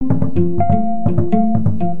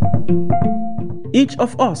Each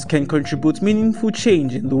of us can contribute meaningful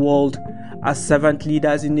change in the world. As servant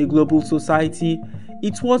leaders in a global society,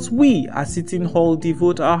 it's what we as City Hall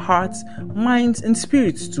devote our hearts, minds, and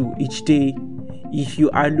spirits to each day. If you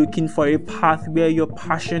are looking for a path where your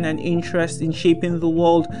passion and interest in shaping the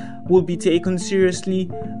world will be taken seriously,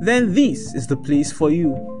 then this is the place for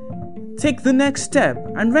you. Take the next step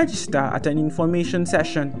and register at an information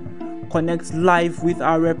session. Connect live with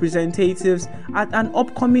our representatives at an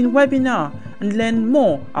upcoming webinar and learn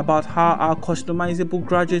more about how our customizable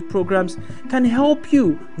graduate programs can help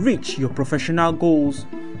you reach your professional goals.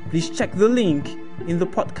 Please check the link in the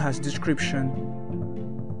podcast description.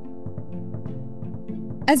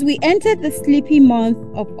 As we enter the sleepy month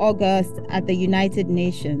of August at the United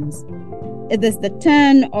Nations, it is the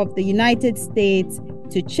turn of the United States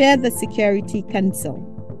to chair the Security Council.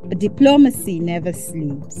 But diplomacy never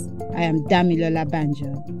sleeps. I am Damilola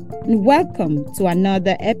Banjo, and welcome to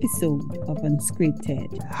another episode of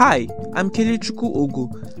Unscripted. Hi, I'm Kelechukwu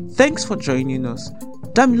Ogu. Thanks for joining us.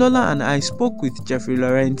 Damilola and I spoke with Jeffrey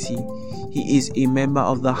Laurenti. He is a member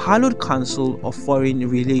of the Hallowed Council of Foreign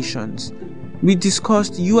Relations. We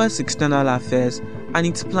discussed U.S. external affairs and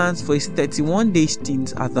its plans for its 31-day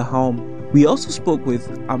stint at the helm. We also spoke with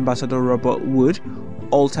Ambassador Robert Wood,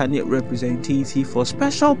 alternate representative for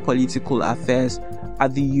special political affairs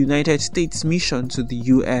at the United States mission to the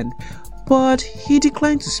UN, but he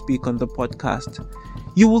declined to speak on the podcast.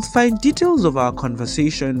 You will find details of our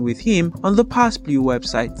conversation with him on the PassBlue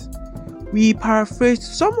website. We paraphrased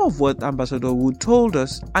some of what Ambassador Wood told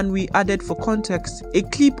us, and we added for context a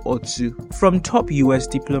clip or two from top US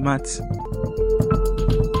diplomats.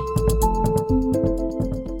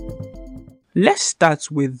 Let's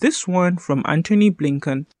start with this one from Antony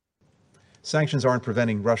Blinken. Sanctions aren't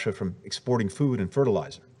preventing Russia from exporting food and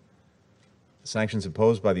fertilizer. The sanctions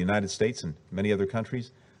imposed by the United States and many other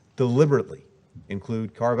countries deliberately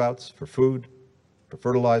include carve-outs for food, for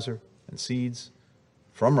fertilizer, and seeds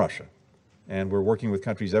from Russia. And we're working with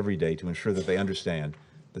countries every day to ensure that they understand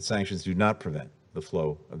that sanctions do not prevent the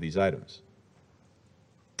flow of these items.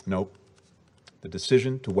 Nope, the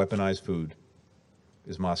decision to weaponize food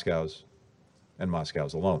is Moscow's, and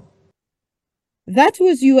Moscow's alone. That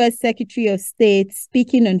was U.S. Secretary of State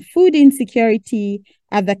speaking on food insecurity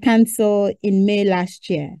at the Council in May last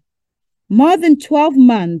year. More than 12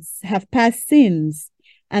 months have passed since,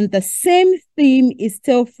 and the same theme is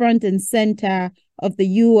still front and center of the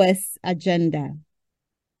U.S. agenda.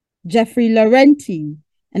 Jeffrey Laurenti,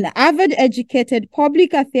 an Harvard-educated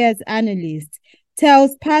public affairs analyst,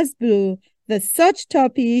 tells PassBlue that such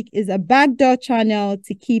topic is a backdoor channel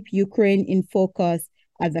to keep Ukraine in focus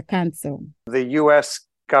at the Council. The U.S.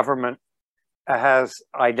 government has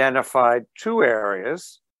identified two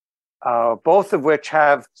areas, both of which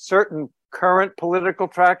have certain current political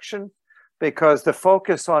traction, because the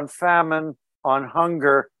focus on famine, on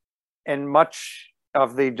hunger in much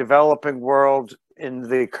of the developing world in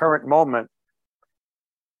the current moment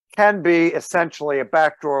can be essentially a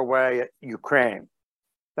backdoor way at Ukraine.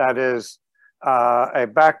 That is, a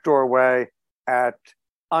backdoor way at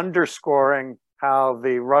underscoring how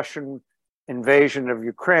the Russian invasion of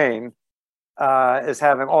Ukraine is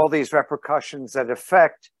having all these repercussions that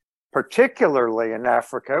affect, particularly in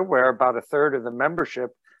Africa, where about a third of the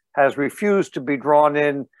membership has refused to be drawn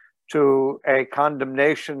in to a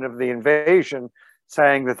condemnation of the invasion,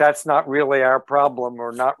 saying that that's not really our problem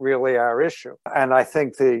or not really our issue. And I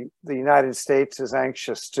think the United States is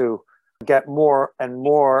anxious to get more and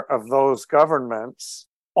more of those governments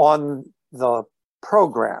on the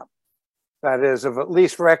program. That is, of at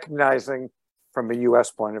least recognizing from a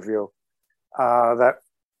U.S. point of view that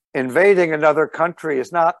invading another country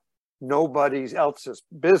is not nobody else's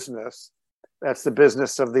business. That's the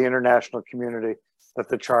business of the international community that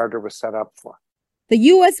the charter was set up for. The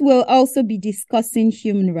U.S. will also be discussing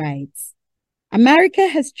human rights. America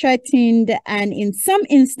has threatened and, in some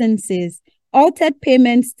instances, altered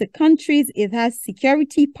payments to countries it has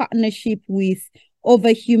security partnership with over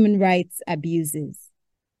human rights abuses.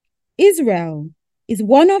 Israel is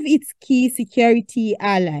one of its key security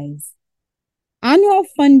allies. Annual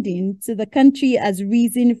funding to the country has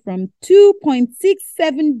risen from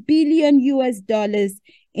 $2.67 billion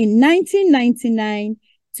in 1999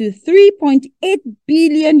 to $3.8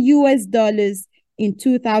 billion in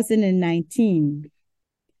 2019.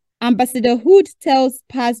 Ambassador Hood tells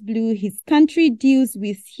PassBlue his country deals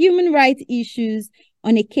with human rights issues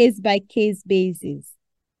on a case-by-case basis.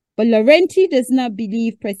 But Laurenti does not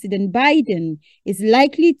believe President Biden is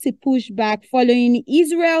likely to push back following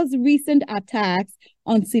Israel's recent attacks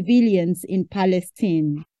on civilians in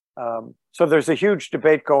Palestine. So there's a huge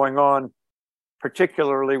debate going on,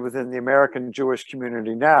 particularly within the American Jewish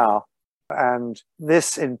community now. And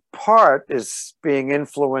this, in part, is being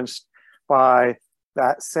influenced by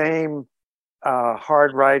that same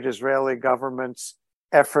hard-right Israeli government's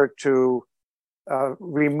effort to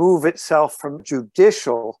remove itself from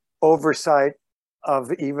judicial oversight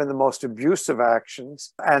of even the most abusive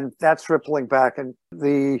actions. And that's rippling back. And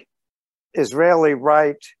the Israeli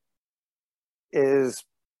right is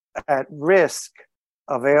at risk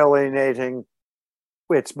of alienating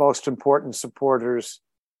its most important supporters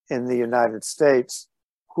in the United States,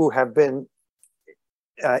 who have been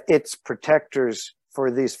its protectors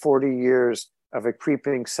for these 40 years of a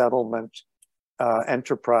creeping settlement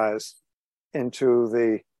enterprise into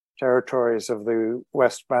the territories of the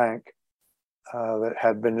West Bank that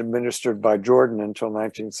had been administered by Jordan until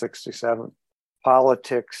 1967.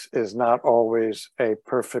 Politics is not always a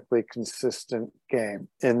perfectly consistent game.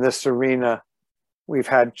 In this arena, we've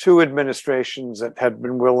had two administrations that had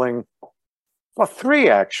been willing, well, three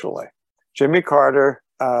actually, Jimmy Carter,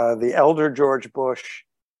 the elder George Bush,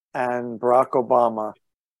 and Barack Obama,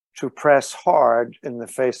 to press hard in the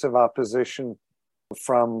face of opposition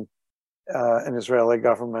from an Israeli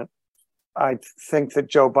government. I think that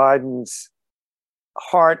Joe Biden's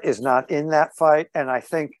heart is not in that fight. And I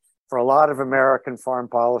think for a lot of American foreign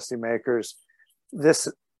policymakers, this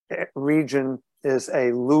region is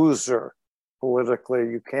a loser politically.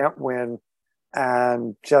 You can't win.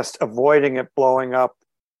 And just avoiding it blowing up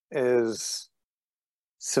is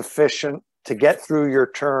sufficient to get through your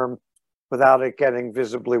term without it getting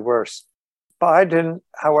visibly worse. Biden,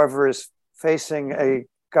 however, is facing a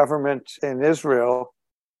government in Israel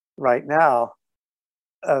right now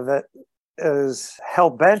that is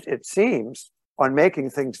hell-bent, it seems, on making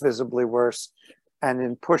things visibly worse and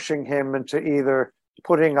in pushing him into either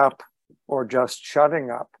putting up or just shutting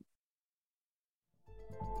up.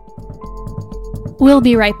 We'll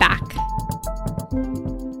be right back.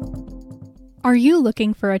 Are you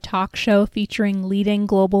looking for a talk show featuring leading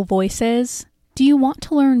global voices? Do you want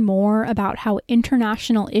to learn more about how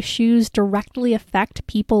international issues directly affect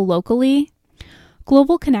people locally?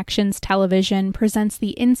 Global Connections Television presents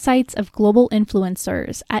the insights of global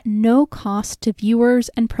influencers at no cost to viewers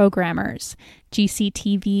and programmers.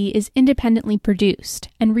 GCTV is independently produced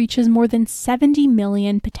and reaches more than 70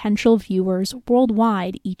 million potential viewers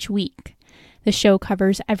worldwide each week. The show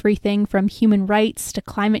covers everything from human rights to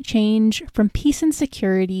climate change, from peace and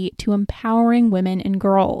security to empowering women and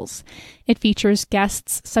girls. It features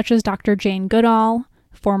guests such as Dr. Jane Goodall,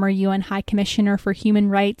 former UN High Commissioner for Human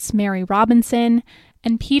Rights Mary Robinson,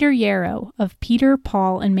 and Peter Yarrow of Peter,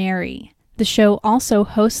 Paul, and Mary. The show also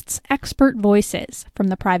hosts expert voices from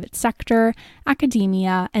the private sector,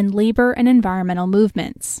 academia, and labor and environmental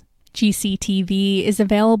movements. GCTV is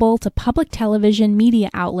available to public television media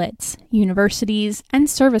outlets, universities, and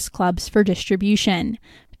service clubs for distribution.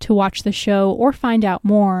 To watch the show or find out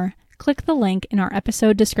more, click the link in our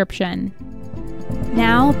episode description.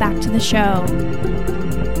 Now, back to the show.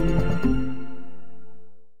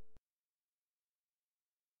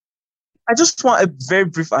 I just want a very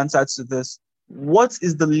brief answer to this. What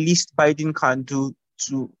is the least Biden can do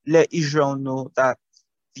to let Israel know that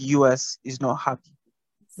the US is not happy?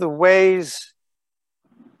 The ways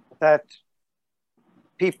that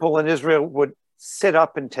people in Israel would sit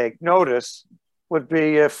up and take notice would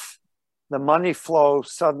be if the money flow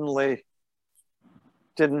suddenly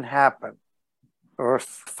didn't happen, or if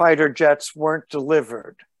fighter jets weren't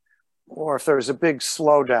delivered, or if there was a big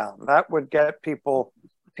slowdown. That would get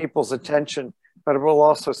people's attention, but it will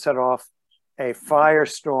also set off a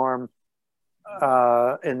firestorm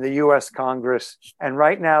in the US Congress. And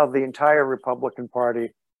right now, the entire Republican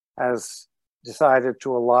Party has decided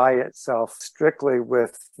to ally itself strictly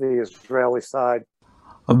with the Israeli side.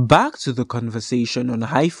 Back to the conversation on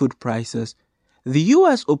high food prices. The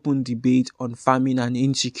US open debate on famine and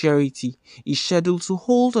insecurity is scheduled to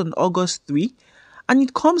hold on August 3, and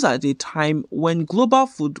it comes at a time when global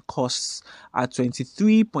food costs are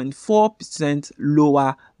 23.4%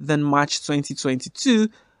 lower than March 2022,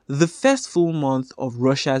 the first full month of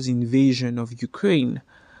Russia's invasion of Ukraine.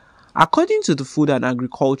 According to the Food and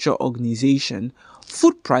Agriculture Organization,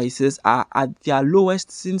 food prices are at their lowest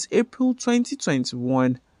since April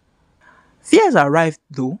 2021. Fears arrived,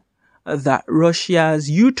 though, that Russia's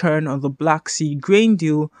U-turn on the Black Sea grain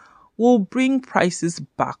deal will bring prices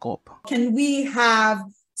back up. Can we have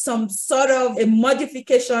some sort of a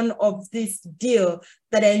modification of this deal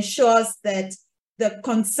that ensures that the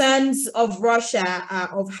concerns of Russia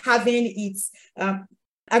of having its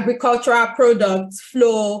agricultural products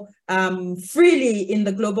flow freely in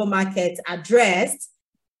the global market addressed?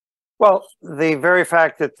 Well, the very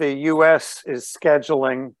fact that the U.S. is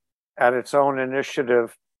scheduling at its own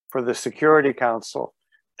initiative for the Security Council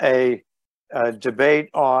a debate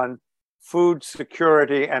on food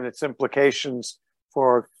security and its implications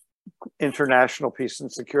for international peace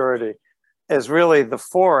and security is really the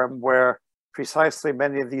forum where precisely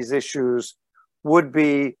many of these issues would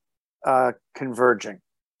be converging.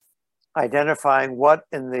 Identifying what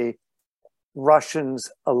in the Russians'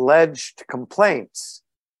 alleged complaints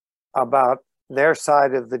about their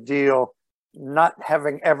side of the deal not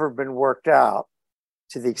having ever been worked out,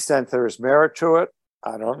 to the extent there is merit to it,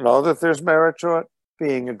 I don't know that there's merit to it,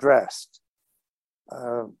 being addressed.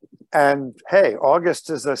 And hey, August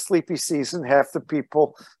is a sleepy season. Half the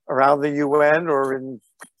people around the UN or in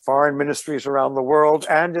foreign ministries around the world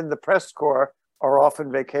and in the press corps are off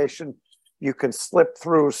on vacation. You can slip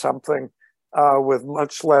through something with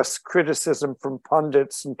much less criticism from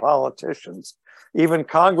pundits and politicians. Even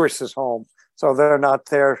Congress is home, so they're not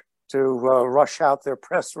there to rush out their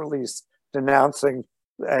press release denouncing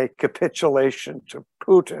a capitulation to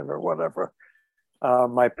Putin or whatever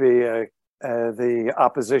might be the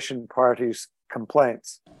opposition party's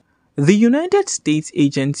complaints. The United States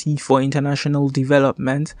Agency for International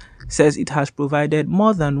Development says it has provided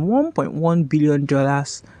more than $1.1 billion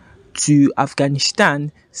to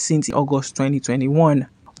Afghanistan since August 2021.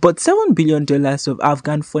 But $7 billion of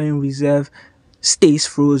Afghan foreign reserve stays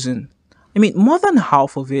frozen. More than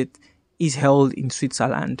half of it is held in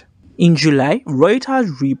Switzerland. In July,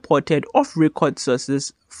 Reuters reported off-record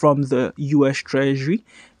sources from the US Treasury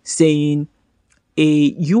saying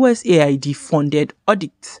a USAID-funded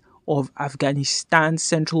audit of Afghanistan's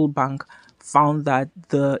central bank found that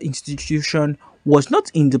the institution was not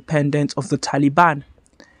independent of the Taliban.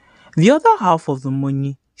 The other half of the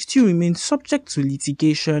money still remains subject to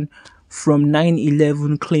litigation from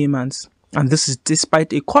 9/11 claimants, and this is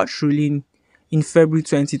despite a court ruling in February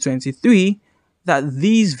 2023 that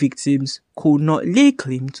these victims could not lay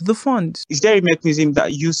claim to the funds. Is there a mechanism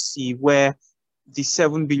that you see where the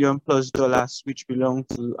 $7 billion plus which belong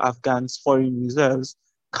to Afghans' foreign reserves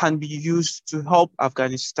can be used to help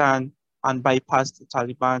Afghanistan and bypass the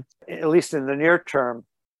Taliban? At least in the near term,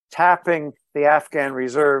 tapping the Afghan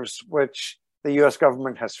reserves, which the US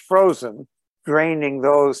government has frozen, draining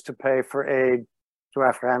those to pay for aid to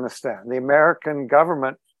Afghanistan. The American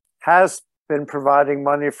government has been providing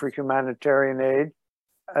money for humanitarian aid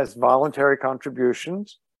as voluntary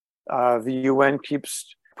contributions. The UN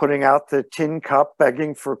keeps putting out the tin cup,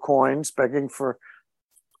 begging for coins, begging for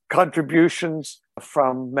contributions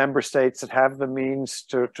from member states that have the means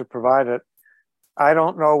to provide it. I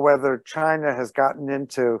don't know whether China has gotten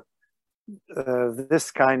into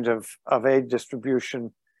this kind of aid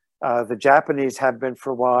distribution. The Japanese have been for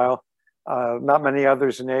a while. Not many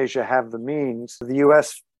others in Asia have the means. The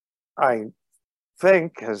US, I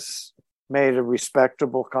think, has made a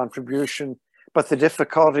respectable contribution, but the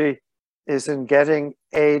difficulty is in getting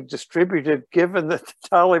aid distributed, given that the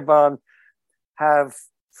Taliban have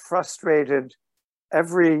frustrated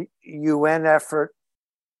every UN effort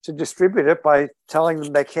to distribute it by telling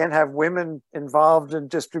them they can't have women involved in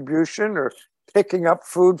distribution or picking up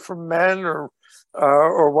food from men or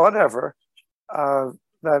whatever.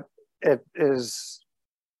 That it is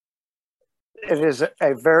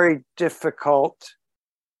a very difficult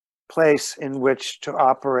place in which to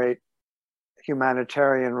operate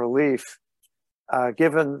humanitarian relief,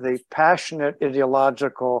 given the passionate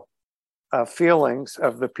ideological feelings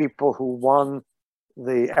of the people who won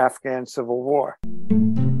the Afghan civil war.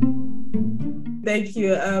 Thank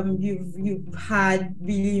you. You've had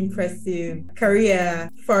really impressive career,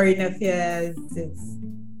 foreign affairs. It's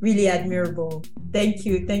really admirable. Thank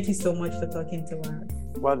you. Thank you so much for talking to us.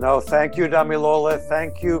 Well, no, thank you, Damilola.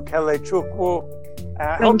 Thank you, Kelechukwu.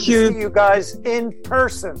 Hope to see you guys in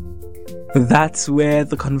person. That's where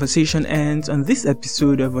the conversation ends on this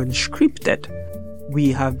episode of Unscripted.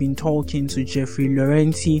 We have been talking to Jeffrey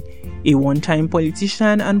Laurenti, a one-time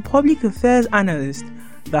politician and public affairs analyst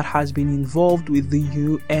that has been involved with the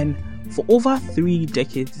UN for over 3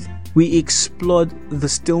 decades. We explored the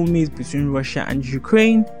stalemate between Russia and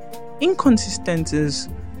Ukraine, inconsistencies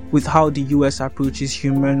with how the US approaches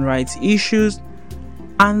human rights issues,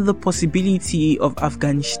 and the possibility of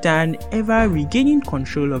Afghanistan ever regaining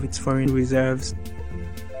control of its foreign reserves.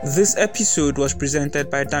 This episode was presented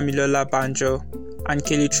by Damilola Banjo and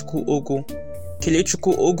Kelechukwu Ogu.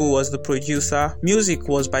 Kelechukwu Ogu was the producer, music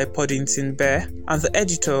was by Poddington Bear, and the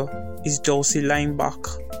editor is Dulcie Linebach.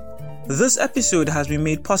 This episode has been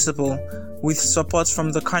made possible with support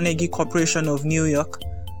from the Carnegie Corporation of New York,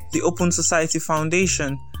 the Open Society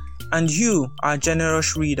Foundation, and you, our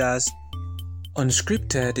generous readers.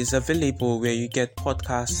 Unscripted is available where you get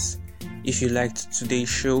podcasts. If you liked today's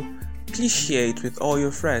show, please share it with all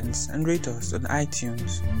your friends and rate us on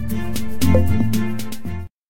iTunes.